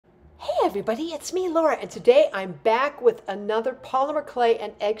everybody, it's me, Laura, and today I'm back with another polymer clay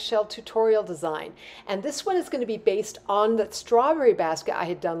and eggshell tutorial design. And this one is going to be based on the strawberry basket I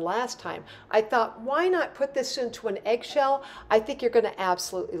had done last time. I thought, why not put this into an eggshell? I think you're going to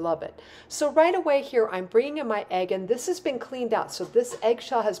absolutely love it. So right away here, I'm bringing in my egg, and this has been cleaned out. So this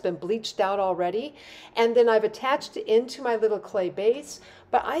eggshell has been bleached out already, and then I've attached it into my little clay base.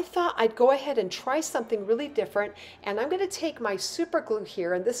 But I thought I'd go ahead and try something really different, and I'm going to take my super glue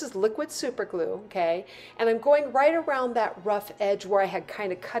here, and this is liquid super glue, okay, and I'm going right around that rough edge where I had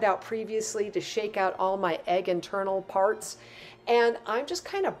kind of cut out previously to shake out all my egg internal parts. And I'm just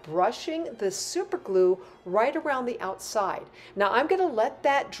kind of brushing the super glue right around the outside. Now I'm going to let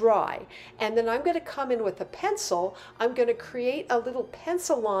that dry, and then I'm going to come in with a pencil. I'm going to create a little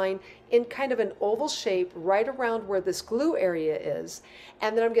pencil line in kind of an oval shape right around where this glue area is.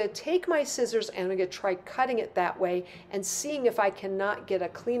 And then I'm going to take my scissors and I'm going to try cutting it that way and seeing if I cannot get a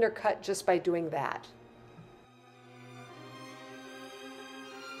cleaner cut just by doing that.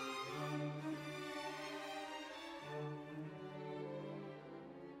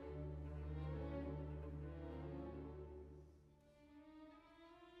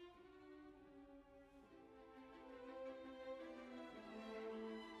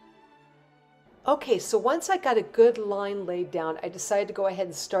 Okay, so once I got a good line laid down, I decided to go ahead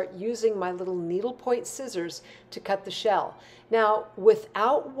and start using my little needlepoint scissors to cut the shell. Now,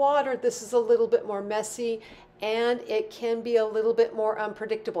 without water, this is a little bit more messy and it can be a little bit more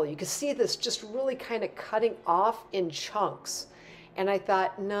unpredictable. You can see this just really kind of cutting off in chunks. And I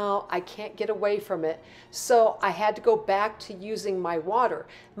thought, no, I can't get away from it. So I had to go back to using my water.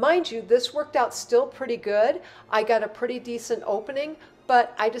 Mind you, this worked out still pretty good. I got a pretty decent opening,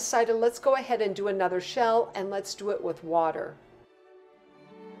 but I decided let's go ahead and do another shell, and let's do it with water.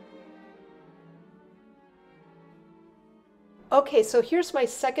 Okay, so here's my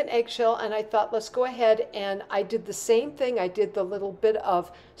second eggshell, and I thought let's go ahead, and I did the same thing. I did the little bit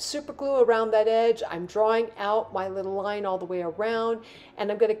of super glue around that edge. I'm drawing out my little line all the way around, and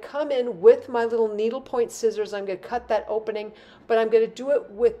I'm going to come in with my little needlepoint scissors. I'm going to cut that opening, but I'm going to do it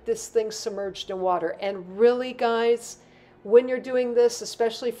with this thing submerged in water. And really, guys, when you're doing this,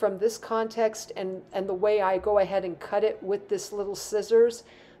 especially from this context and the way I go ahead and cut it with this little scissors,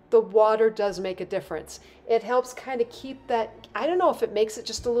 the water does make a difference. It helps kind of keep that, I don't know if it makes it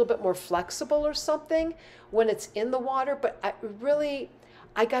just a little bit more flexible or something when it's in the water, but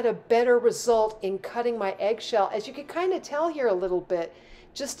I got a better result in cutting my eggshell. As you can kind of tell here a little bit,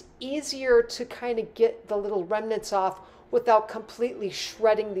 just easier to kind of get the little remnants off without completely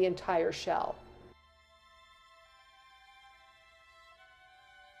shredding the entire shell.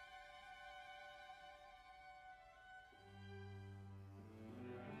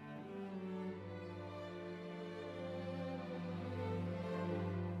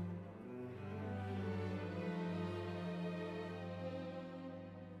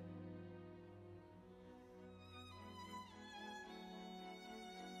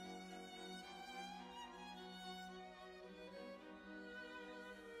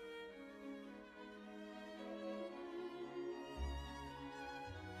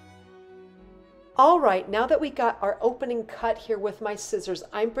 All right, now that we got our opening cut here with my scissors,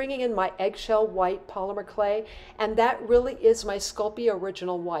 I'm bringing in my eggshell white polymer clay, and that really is my Sculpey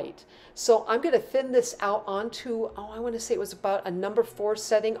Original White. So I'm going to thin this out onto, I want to say it was about a number 4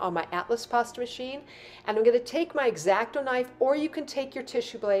 setting on my Atlas pasta machine. And I'm going to take my X-Acto knife, or you can take your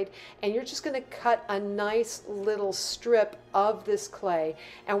tissue blade, and you're just going to cut a nice little strip of this clay.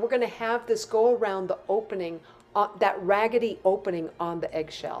 And we're going to have this go around the opening, that raggedy opening on the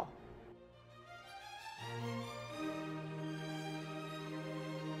eggshell.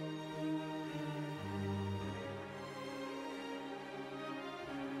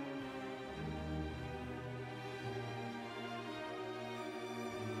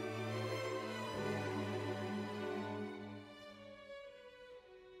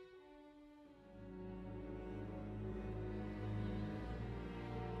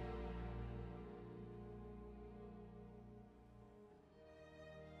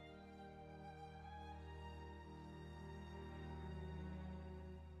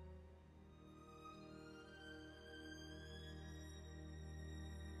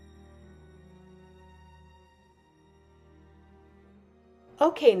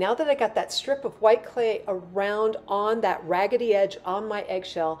 Okay, now that I got that strip of white clay around on that raggedy edge on my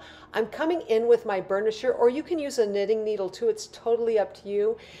eggshell, I'm coming in with my burnisher, or you can use a knitting needle too, it's totally up to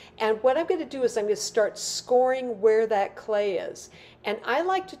you. And what I'm going to do is I'm going to start scoring where that clay is. And I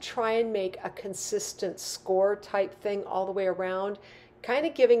like to try and make a consistent score type thing all the way around. kind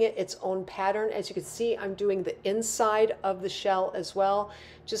of giving it its own pattern. As you can see, I'm doing the inside of the shell as well,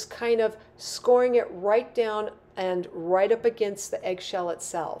 just kind of scoring it right down and right up against the eggshell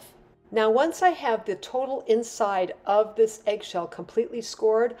itself. Now, once I have the total inside of this eggshell completely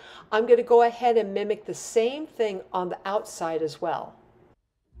scored, I'm going to go ahead and mimic the same thing on the outside as well.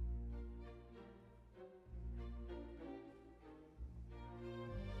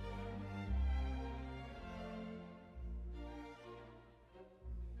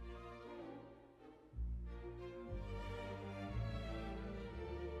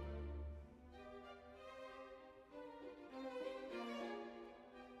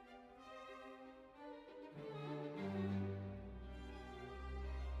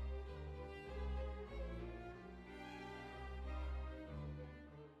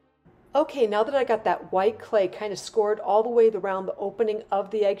 Okay, now that I got that white clay kind of scored all the way around the opening of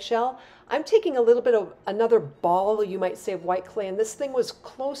the eggshell, I'm taking a little bit of another ball, you might say, of white clay, and this thing was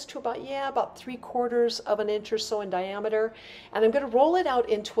close to about 3/4 of an inch or so in diameter, and I'm going to roll it out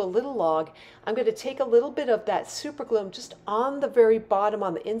into a little log. I'm going to take a little bit of that super glue just on the very bottom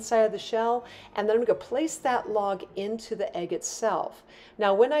on the inside of the shell, and then I'm going to place that log into the egg itself.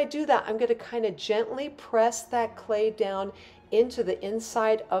 Now when I do that, I'm going to kind of gently press that clay down into the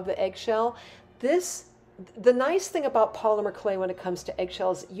inside of the eggshell. The nice thing about polymer clay when it comes to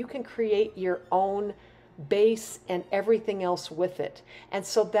eggshells, you can create your own base and everything else with it. And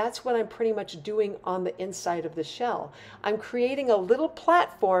so that's what I'm pretty much doing on the inside of the shell. I'm creating a little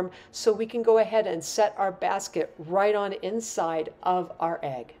platform so we can go ahead and set our basket right on inside of our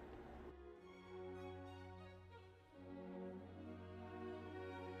egg.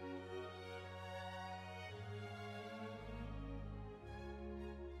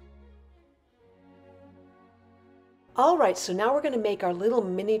 All right, so now we're going to make our little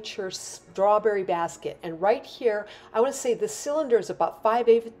miniature strawberry basket. And right here, I want to say the cylinder is about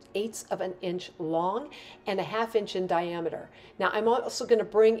 5/8 of an inch long and a 1/2 inch in diameter. Now I'm also going to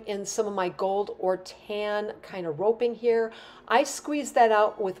bring in some of my gold or tan kind of roping here. I squeezed that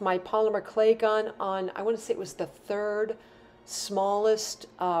out with my polymer clay gun on, I want to say it was the 3rd smallest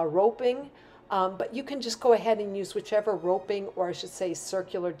roping. But you can just go ahead and use whichever roping, or I should say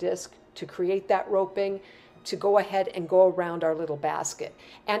circular disc, to create that roping to go ahead and go around our little basket.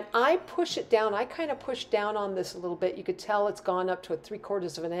 And I push it down, I kind of push down on this a little bit. You could tell it's gone up to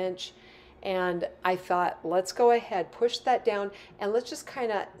 3/4 of an inch. And I thought, let's go ahead, push that down, and let's just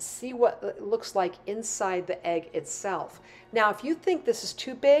kind of see what it looks like inside the egg itself. Now, if you think this is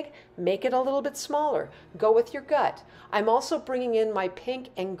too big, make it a little bit smaller. Go with your gut. I'm also bringing in my pink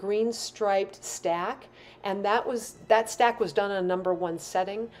and green striped stack, and that stack was done on #1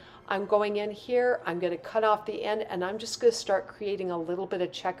 setting. I'm going in here, I'm going to cut off the end, and I'm just going to start creating a little bit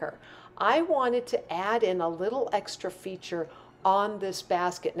of checker. I wanted to add in a little extra feature on this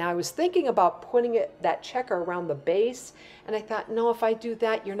basket. Now I was thinking about putting that checker around the base, and I thought, no, if I do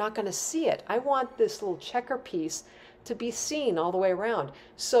that, you're not going to see it. I want this little checker piece to be seen all the way around.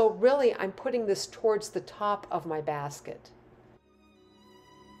 So really, I'm putting this towards the top of my basket.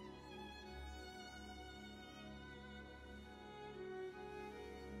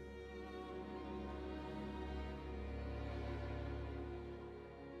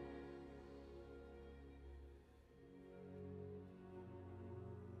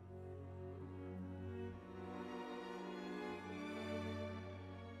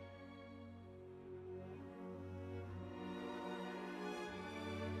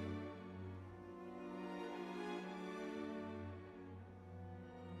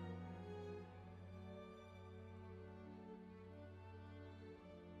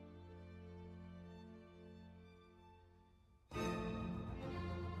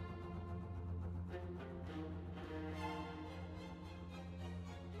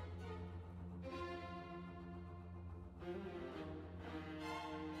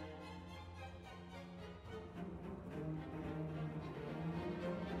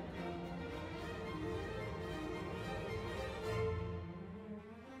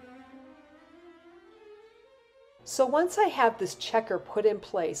 So once I have this checker put in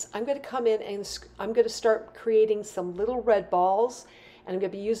place, I'm going to come in and I'm going to start creating some little red balls. And I'm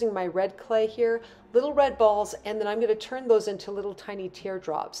going to be using my red clay here, little red balls, and then I'm going to turn those into little tiny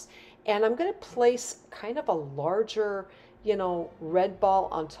teardrops. And I'm going to place kind of a larger, red ball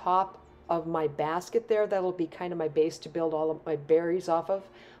on top of my basket there. That'll be kind of my base to build all of my berries off of.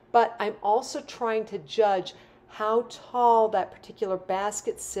 But I'm also trying to judge how tall that particular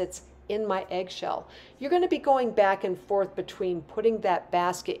basket sits in my eggshell. You're going to be going back and forth between putting that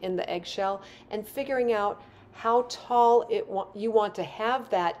basket in the eggshell and figuring out how tall you want to have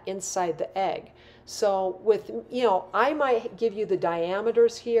that inside the egg. So with, I might give you the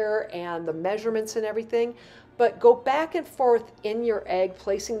diameters here and the measurements and everything, but go back and forth in your egg,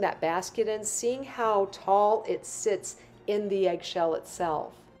 placing that basket in, seeing how tall it sits in the eggshell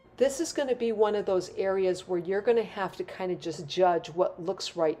itself. This is going to be one of those areas where you're going to have to kind of just judge what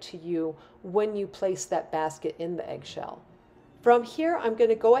looks right to you when you place that basket in the eggshell. From here, I'm going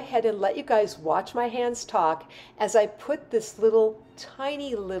to go ahead and let you guys watch my hands talk as I put this little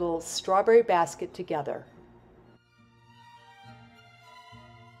tiny little strawberry basket together.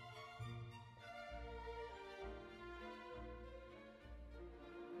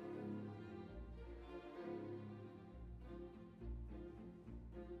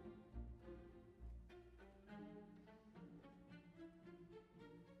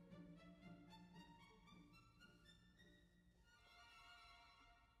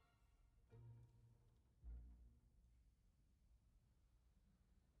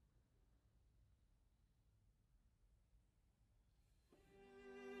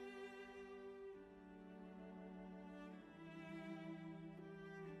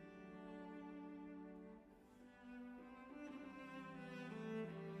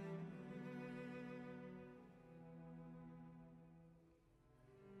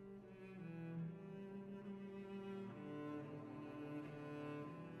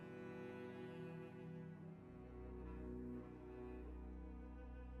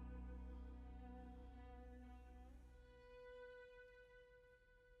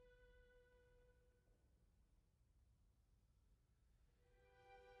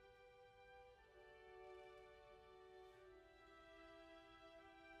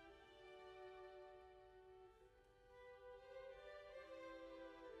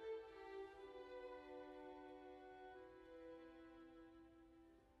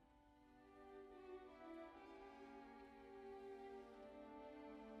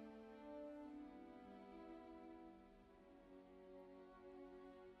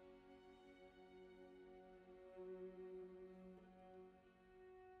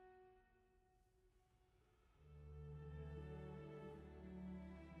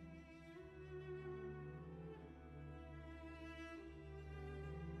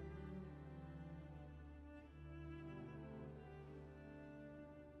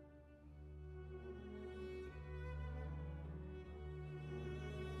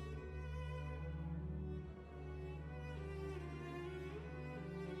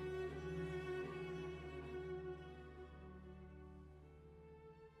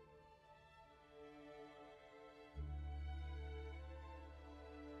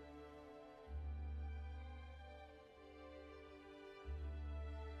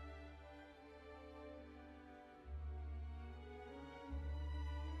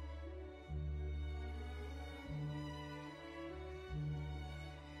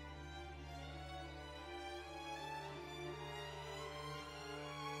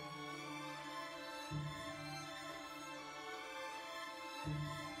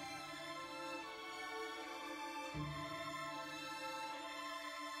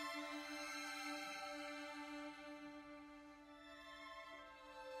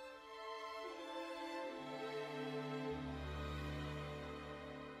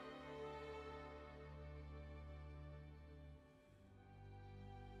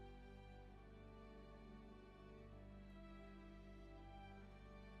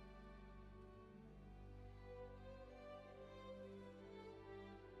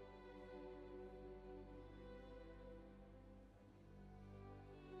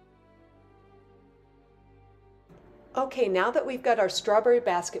 Okay, now that we've got our strawberry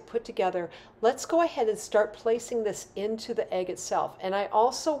basket put together, let's go ahead and start placing this into the egg itself. And I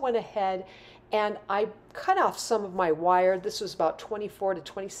also went ahead and I cut off some of my wire. This was about 24 to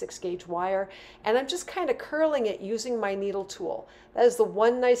 26 gauge wire, and I'm just kind of curling it using my needle tool. That is the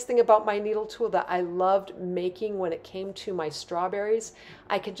one nice thing about my needle tool that I loved making when it came to my strawberries.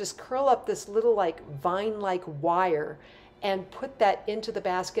 I could just curl up this little like vine-like wire and put that into the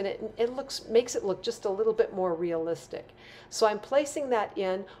basket. It makes it look just a little bit more realistic. So I'm placing that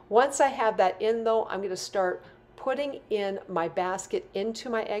in. Once I have that in though, I'm going to start putting in my basket into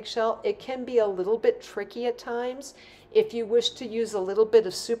my eggshell. It can be a little bit tricky at times. If you wish to use a little bit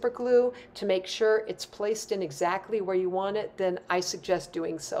of super glue to make sure it's placed in exactly where you want it, then I suggest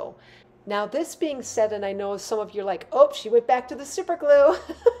doing so. Now this being said, and I know some of you are like, oh, she went back to the super glue.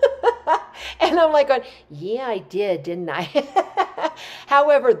 And I'm like going, yeah, I did, didn't I?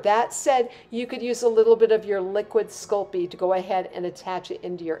 However, that said, you could use a little bit of your liquid Sculpey to go ahead and attach it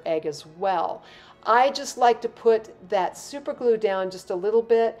into your egg as well. I just like to put that super glue down just a little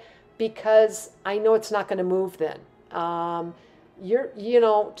bit because I know it's not going to move then.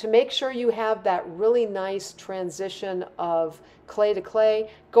 to make sure you have that really nice transition of clay to clay,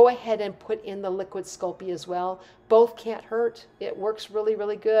 go ahead and put in the liquid Sculpey as well. Both can't hurt. It works really,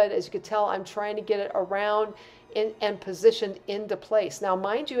 really good. As you can tell, I'm trying to get it around and positioned into place. Now,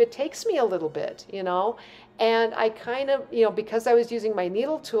 mind you, it takes me a little bit, and I kind of, because I was using my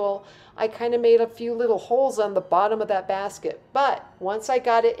needle tool, I kind of made a few little holes on the bottom of that basket. But once I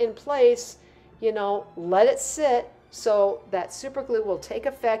got it in place, let it sit so that super glue will take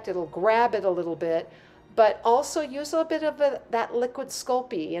effect. It'll grab it a little bit, but also use a little bit of that liquid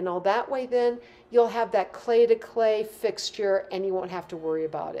Sculpey, that way then you'll have that clay to clay fixture and you won't have to worry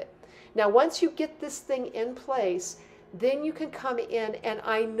about it. Now, once you get this thing in place, then you can come in, and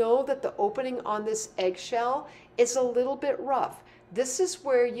I know that the opening on this eggshell is a little bit rough. This is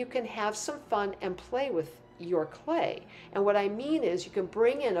where you can have some fun and play with your clay. And what I mean is you can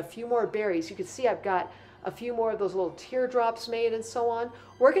bring in a few more berries. You can see I've got a few more of those little teardrops made and so on.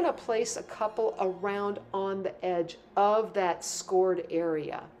 We're going to place a couple around on the edge of that scored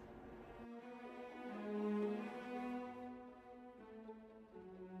area.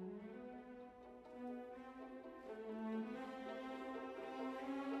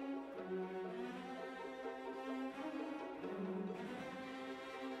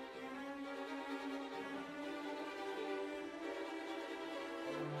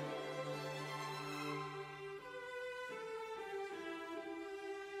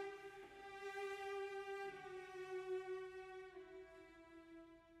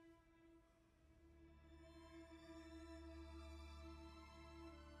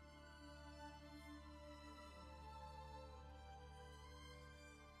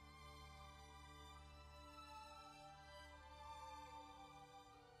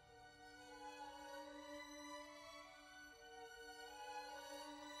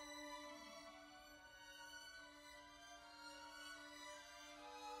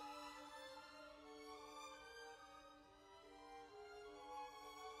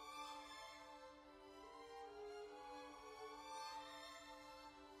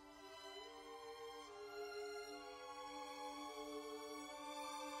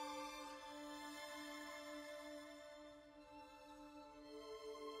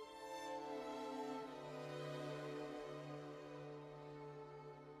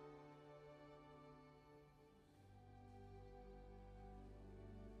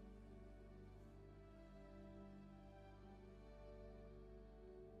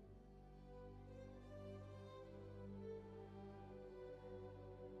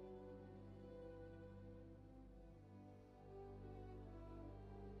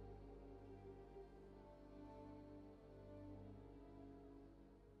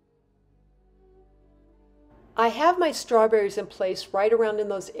 I have my strawberries in place right around in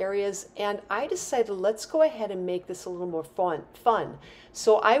those areas, and I decided let's go ahead and make this a little more fun.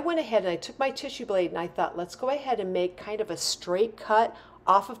 So I went ahead and I took my tissue blade and I thought, let's go ahead and make kind of a straight cut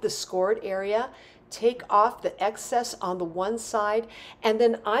off of the scored area, take off the excess on the one side, and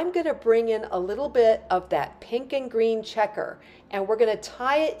then I'm going to bring in a little bit of that pink and green checker, and we're going to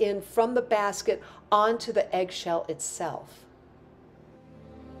tie it in from the basket onto the eggshell itself.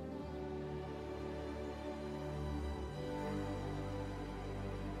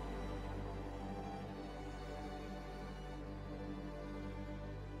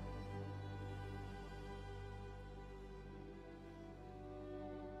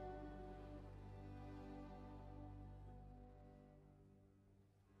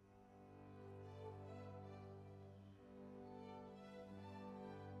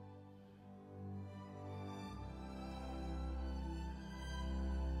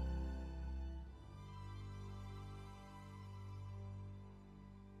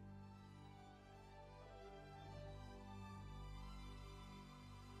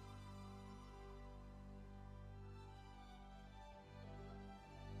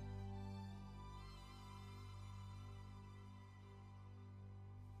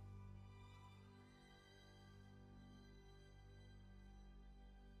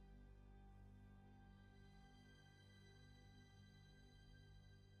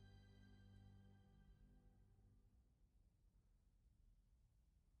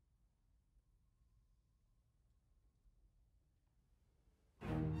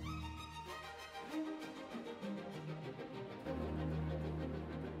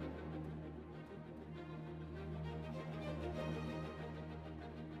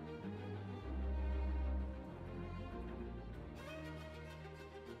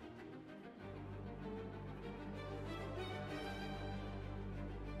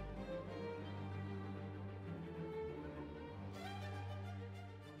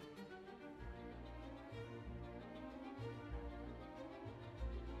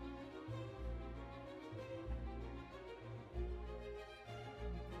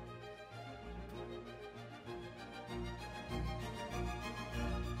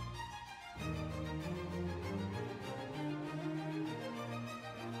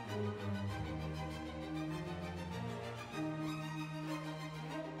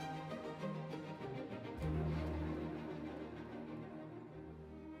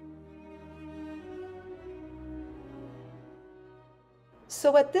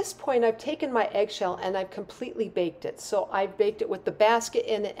 So at this point, I've taken my eggshell and I've completely baked it. So I've baked it with the basket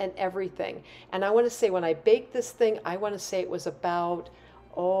in it and everything. And I want to say when I baked this thing, I want to say it was about,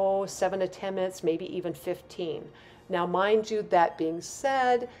 oh, 7 to 10 minutes, maybe even 15. Now, mind you, that being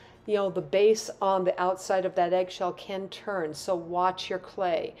said, you know, the base on the outside of that eggshell can turn. So watch your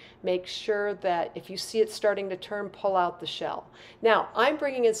clay. Make sure that if you see it starting to turn, pull out the shell. Now, I'm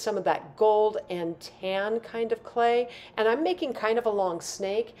bringing in some of that gold and tan kind of clay, and I'm making kind of a long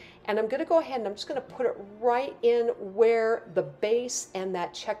snake. And I'm going to go ahead and I'm just going to put it right in where the base and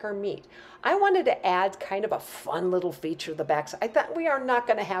that checker meet. I wanted to add kind of a fun little feature to the back. So I thought we are not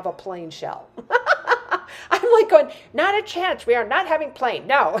going to have a plain shell. I'm like going, not a chance. We are not having plain.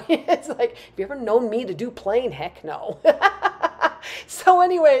 No. It's like, have you ever known me to do plain? Heck no. So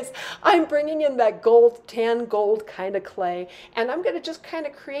anyways, I'm bringing in that gold, tan gold kind of clay, and I'm going to just kind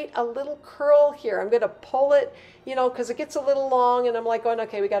of create a little curl here. I'm going to pull it, you know, because it gets a little long, and I'm like going,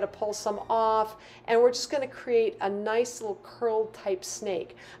 okay, we got to pull some off, and we're just going to create a nice little curl type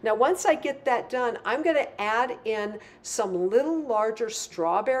snake. Now, once I get that done, I'm going to add in some little larger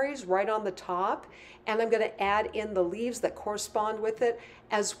strawberries right on the top, and I'm going to add in the leaves that correspond with it,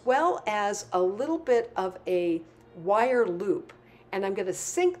 as well as a little bit of a wire loop. And I'm going to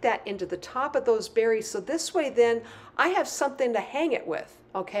sink that into the top of those berries. So this way then I have something to hang it with,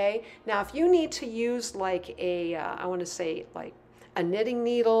 okay? Now if you need to use like a, I want to say like a knitting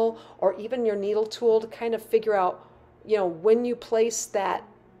needle or even your needle tool to kind of figure out, you know, when you place that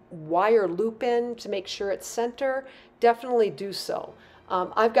wire loop in to make sure it's center, definitely do so.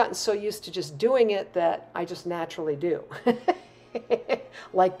 I've gotten so used to just doing it that I just naturally do.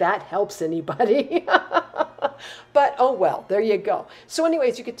 Like that helps anybody. But oh well, there you go. So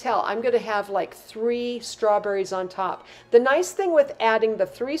anyways, you could tell I'm going to have like 3 strawberries on top. The nice thing with adding the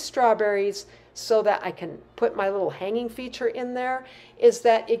 3 strawberries so that I can put my little hanging feature in there is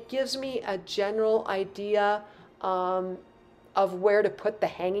that it gives me a general idea of where to put the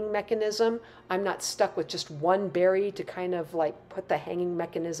hanging mechanism. I'm not stuck with just one berry to kind of like put the hanging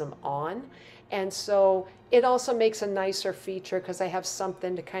mechanism on. And so it also makes a nicer feature because I have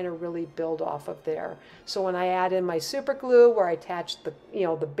something to kind of really build off of there. So when I add in my super glue where I attach the, you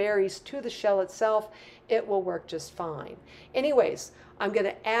know, the berries to the shell itself, it will work just fine. Anyways, I'm going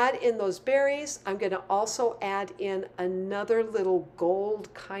to add in those berries. I'm going to also add in another little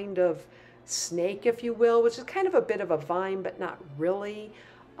gold kind of snake, if you will, which is kind of a bit of a vine, but not really.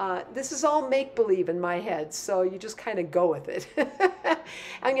 This is all make-believe in my head, so you just kind of go with it.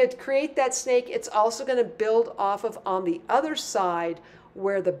 I'm going to create that snake. It's also going to build off of on the other side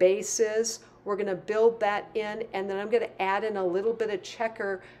where the base is. We're going to build that in, and then I'm going to add in a little bit of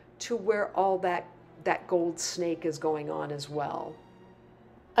checker to where all that gold snake is going on as well.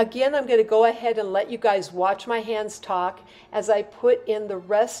 Again, I'm going to go ahead and let you guys watch my hands talk as I put in the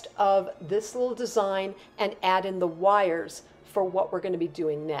rest of this little design and add in the wires for what we're going to be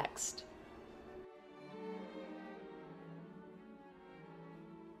doing next.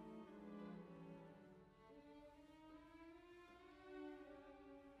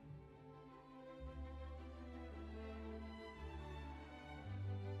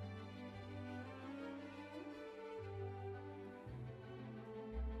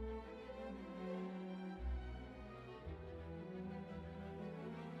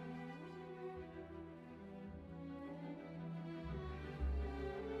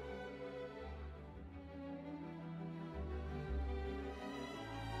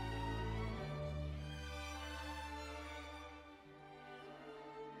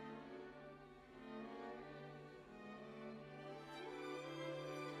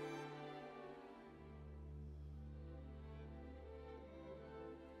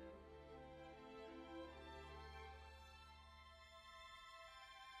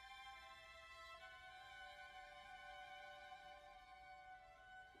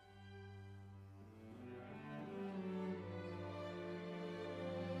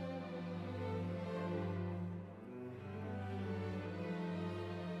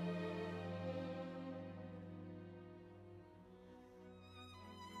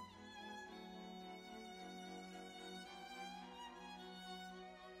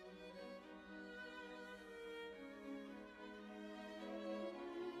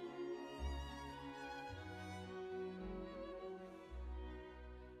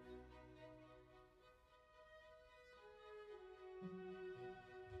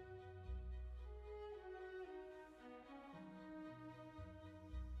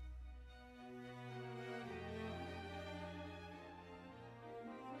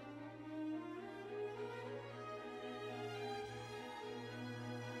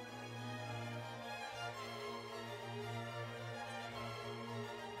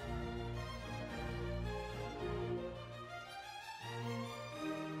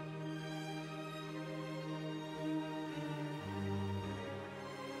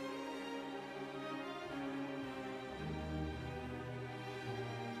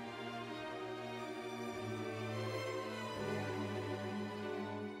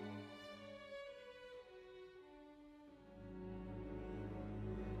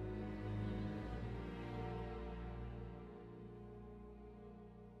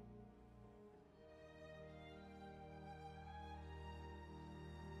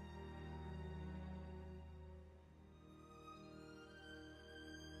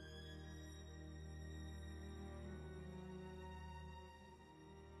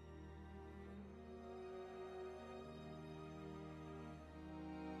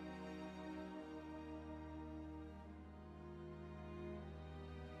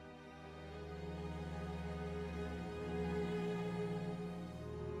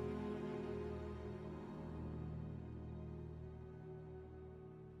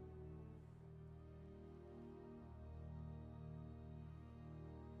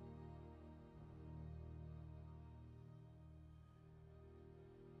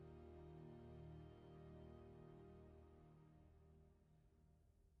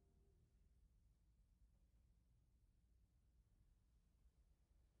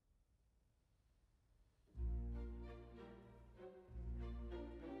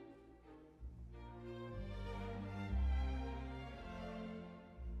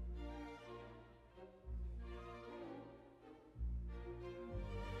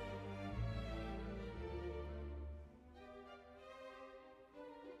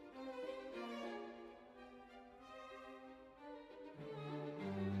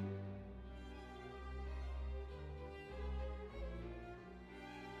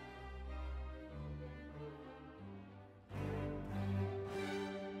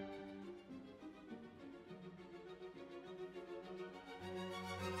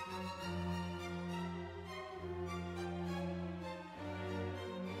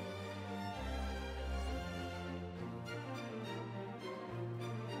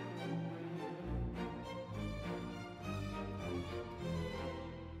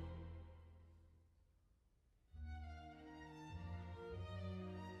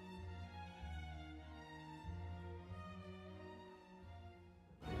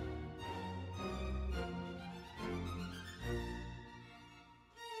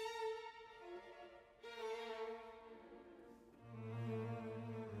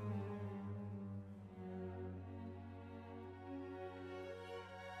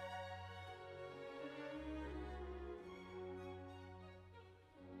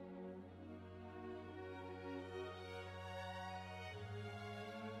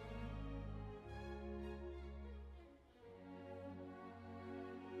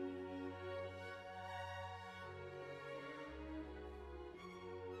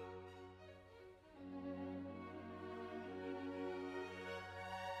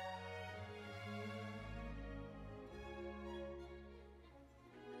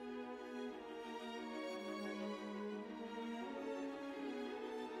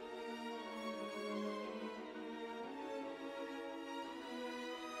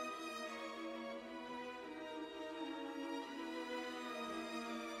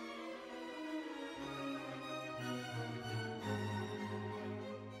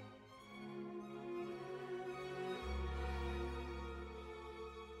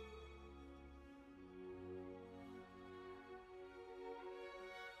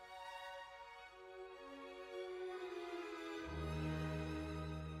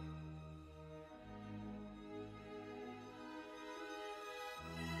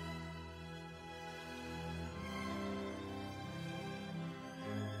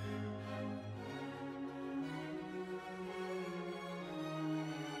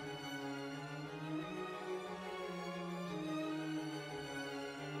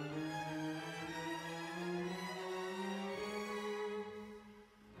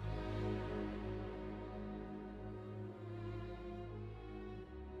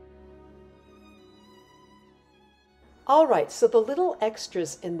 All right, so the little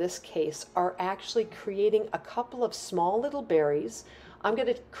extras in this case are actually creating a couple of small little berries. I'm going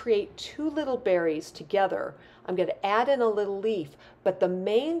to create two little berries together. I'm going to add in a little leaf, but the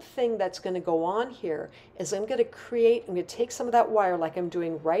main thing that's going to go on here is I'm going to take some of that wire like I'm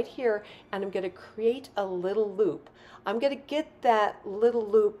doing right here, and I'm going to create a little loop. I'm going to get that little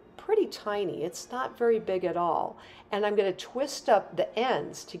loop pretty tiny. It's not very big at all. And I'm going to twist up the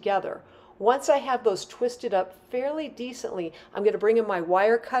ends together. Once I have those twisted up fairly decently, I'm going to bring in my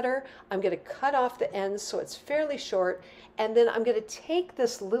wire cutter. I'm going to cut off the ends so it's fairly short. And then I'm going to take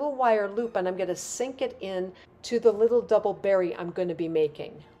this little wire loop and I'm going to sink it in to the little double berry I'm going to be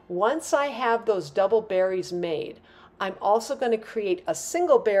making. Once I have those double berries made, I'm also going to create a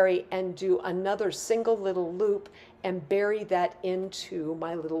single berry and do another single little loop and bury that into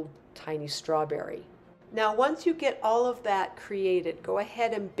my little tiny strawberry. Now, once you get all of that created, go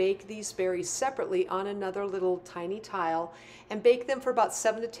ahead and bake these berries separately on another little tiny tile and bake them for about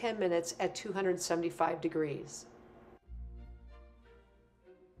 7 to 10 minutes at 275 degrees.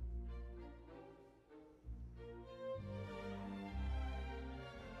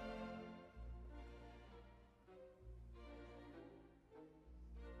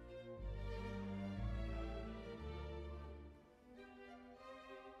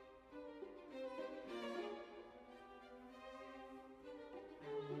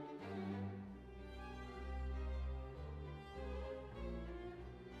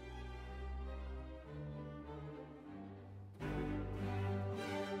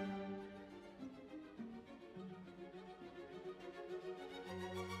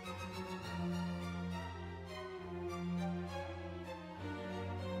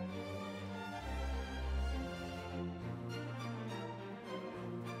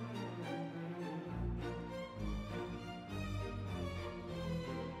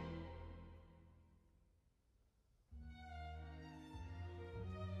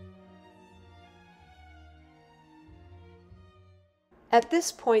 At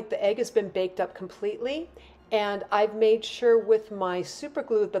this point, the egg has been baked up completely, and I've made sure with my super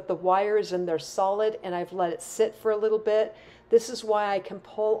glue that the wires and they're solid, and I've let it sit for a little bit. This is why I can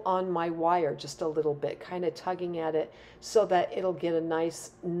pull on my wire just a little bit, kind of tugging at it so that it'll get a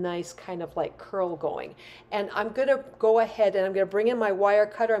nice kind of like curl going. And I'm going to go ahead and I'm going to bring in my wire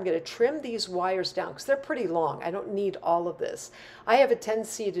cutter. I'm going to trim these wires down because they're pretty long. I don't need all of this. I have a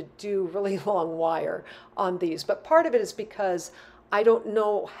tendency to do really long wire on these, but part of it is because I don't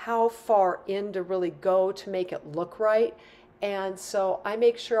know how far in to really go to make it look right. And so I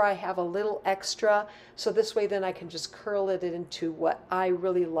make sure I have a little extra, so this way then I can just curl it into what I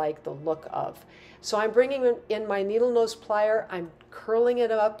really like the look of. So I'm bringing in my needle nose plier, I'm curling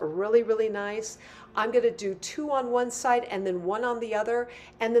it up really nice. I'm going to do 2 on one side and then 1 on the other,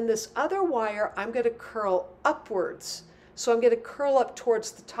 and then this other wire I'm going to curl upwards. So I'm going to curl up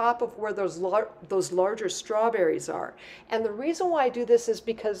towards the top of where those larger strawberries are. And the reason why I do this is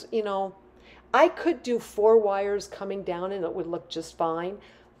because, you know, I could do 4 wires coming down and it would look just fine,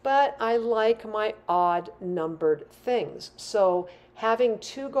 but I like my odd numbered things. So having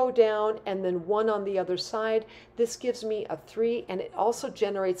 2 go down and then 1 on the other side, this gives me a 3, and it also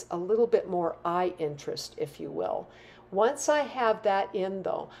generates a little bit more eye interest, if you will. Once I have that in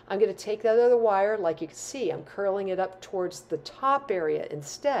though, I'm going to take that other wire, like you can see, I'm curling it up towards the top area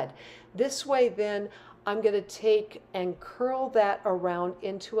instead. This way then, I'm going to take and curl that around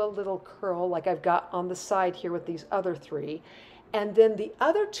into a little curl like I've got on the side here with these other 3. And then the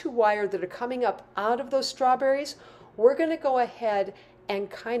other 2 wire that are coming up out of those strawberries, we're going to go ahead and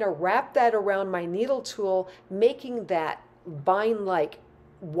kind of wrap that around my needle tool, making that vine-like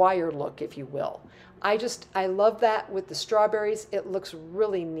wire look, if you will. I love that with the strawberries. It looks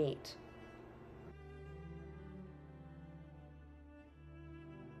really neat.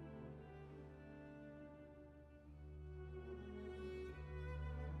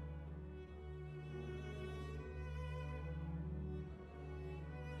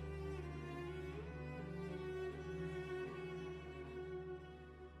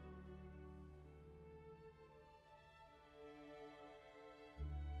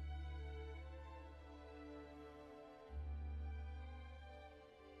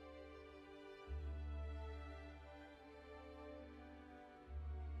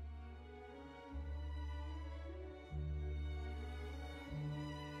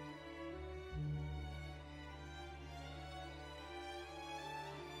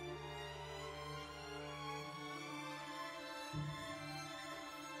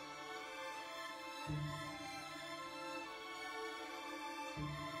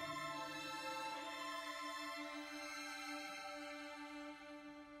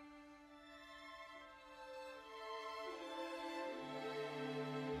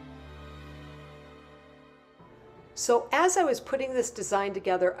 So as I was putting this design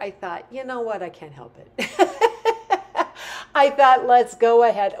together, I thought, you know what, I can't help it. I thought, let's go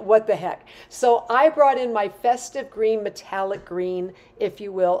ahead, what the heck. So I brought in my Festive green, metallic green, if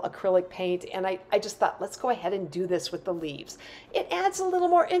you will, acrylic paint, and I just thought, let's go ahead and do this with the leaves. It adds a little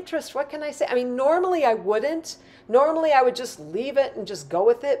more interest, what can I say? I mean, normally I wouldn't. Normally I would just leave it and just go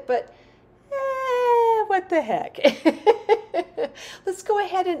with it, but what the heck? Let's go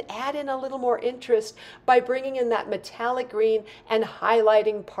ahead and add in a little more interest by bringing in that metallic green and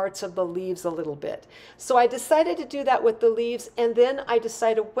highlighting parts of the leaves a little bit. So I decided to do that with the leaves, and then I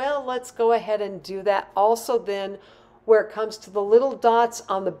decided, well, let's go ahead and do that also then where it comes to the little dots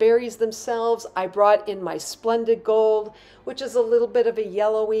on the berries themselves. I brought in my Splendid gold, which is a little bit of a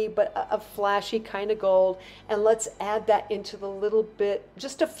yellowy but a flashy kind of gold, and let's add that into the little bit,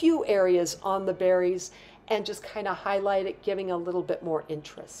 just a few areas on the berries, and just kind of highlight it, giving a little bit more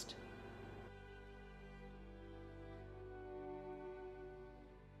interest.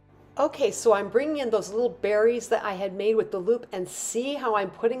 Okay, so I'm bringing in those little berries that I had made with the loop, and see how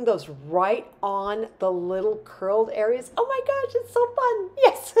I'm putting those right on the little curled areas. Oh my gosh, it's so fun.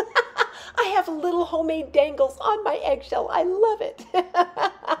 Yes, I have little homemade dangles on my eggshell. I love it.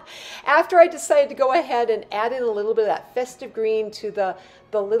 After I decided to go ahead and add in a little bit of that Festive green to the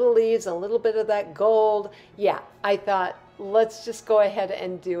little leaves, a little bit of that gold, yeah, I thought, let's just go ahead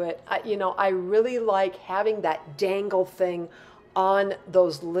and do it. You know, I really like having that dangle thing on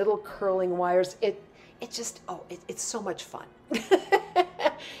those little curling wires. It just, oh, it's so much fun.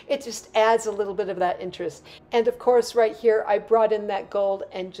 It just adds a little bit of that interest. And of course, right here, I brought in that gold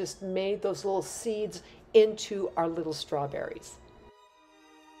and just made those little seeds into our little strawberries.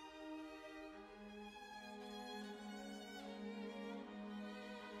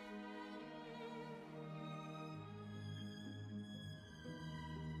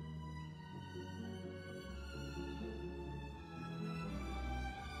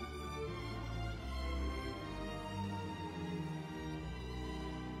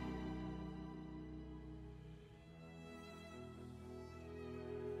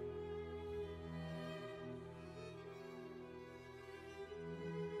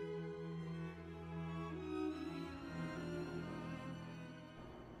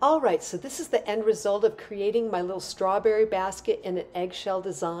 All right, so this is the end result of creating my little strawberry basket in an eggshell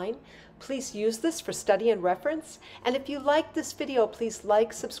design. Please use this for study and reference. And if you like this video, please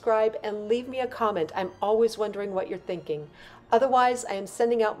like, subscribe, and leave me a comment. I'm always wondering what you're thinking. Otherwise, I am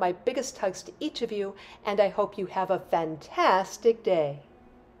sending out my biggest hugs to each of you, and I hope you have a fantastic day.